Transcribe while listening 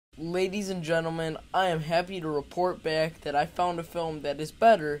Ladies and gentlemen, I am happy to report back that I found a film that is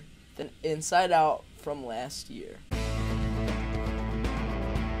better than Inside Out from last year.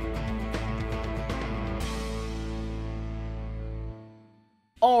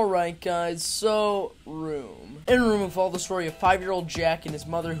 Alright guys, so Room. In Room, we follow the story of 5-year-old Jack and his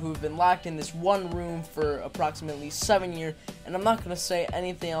mother who have been locked in this one room for approximately 7 years, and I'm not going to say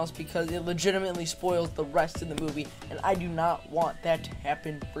anything else because it legitimately spoils the rest of the movie, and I do not want that to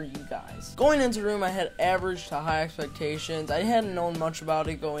happen for you guys. Going into Room, I had average to high expectations. I hadn't known much about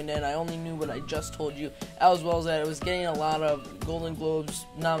it going in. I only knew what I just told you, as well as that it was getting a lot of Golden Globes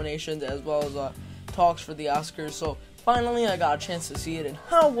nominations as well as talks for the Oscars, so finally, I got a chance to see it, and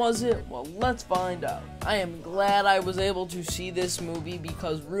how was it? Well, let's find out. I am glad I was able to see this movie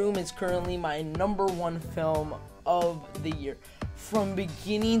because Room is currently my #1 film of the year. From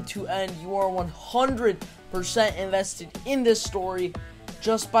beginning to end, you are 100% invested in this story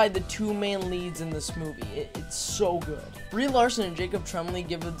just by the two main leads in this movie. It's so good. Brie Larson and Jacob Tremblay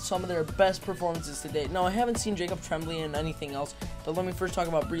give some of their best performances to date. Now, I haven't seen Jacob Tremblay in anything else, but let me first talk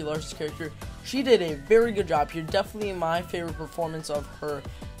about Brie Larson's character. She did a very good job here. Definitely my favorite performance of her.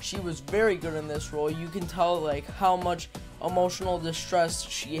 She was very good in this role. You can tell like how much emotional distress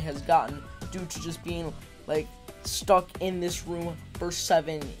she has gotten due to just being like stuck in this room for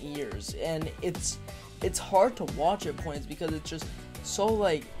 7 years, and it's hard to watch at points because it's just so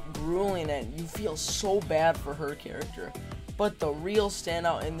like grueling and you feel so bad for her character. But the real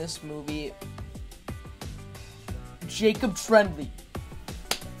standout in this movie, Jacob Tremblay.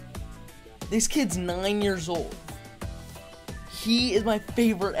 This kid's 9 years old. He is my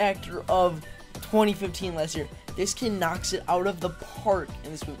favorite actor of 2015 last year. This kid knocks it out of the park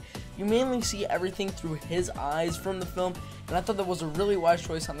in this movie. You mainly see everything through his eyes from the film, and I thought that was a really wise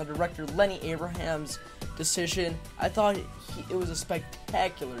choice on the director Lenny Abrahamson's decision. I thought it was a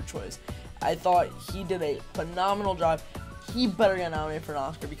spectacular choice. I thought he did a phenomenal job. He better get nominated for an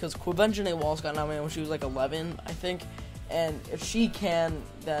Oscar because Quvenzhané Wallis got nominated when she was like 11, I think. And if she can,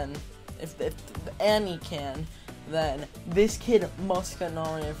 then if Annie can, then this kid must get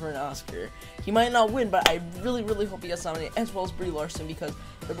nominated for an Oscar. He might not win, but I really, really hope he gets nominated, as well as Brie Larson, because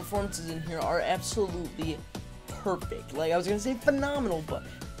the performances in here are absolutely perfect. Like, I was gonna say phenomenal, but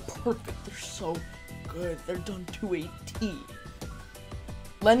perfect. They're so good. They're done to a T.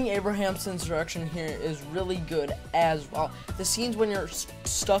 Lenny Abrahamson's direction here is really good as well. The scenes when you're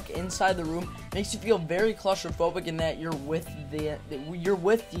stuck inside the room makes you feel very claustrophobic in that you're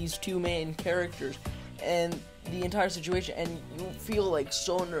with these two main characters and the entire situation, and you feel like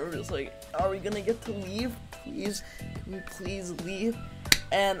so nervous, like, are we gonna get to leave? Please, can we please leave?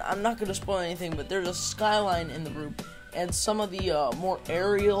 And I'm not gonna spoil anything, but there's a skyline in the room, and some of the more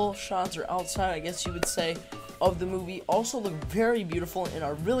aerial shots or outside, I guess you would say, of the movie also look very beautiful and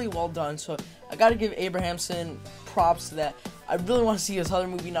are really well done. So I gotta give Abrahamson props to that. I really want to see his other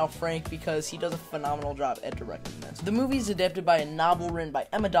movie now, Frank, because he does a phenomenal job at directing this. The movie is adapted by a novel written by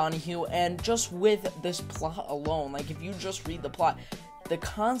Emma Donoghue, and just with this plot alone, like if you just read the plot, the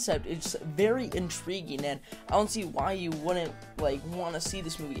concept is very intriguing, and I don't see why you wouldn't like want to see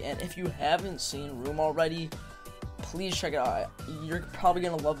this movie. And if you haven't seen Room already, please check it out. You're probably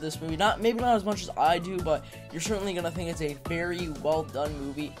gonna love this movie. Maybe not as much as I do, but you're certainly gonna think it's a very well done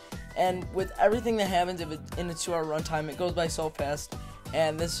movie. And with everything that happens in its 2-hour runtime, it goes by so fast.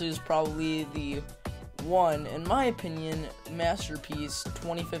 And this is probably the one, in my opinion, masterpiece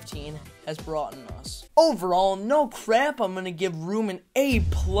 2015 has brought in us. Overall, no crap, I'm gonna give Room an A+.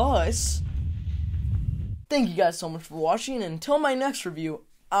 Thank you guys so much for watching, and until my next review,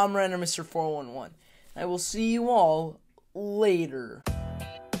 I'm Random Mr. 411. I will see you all later.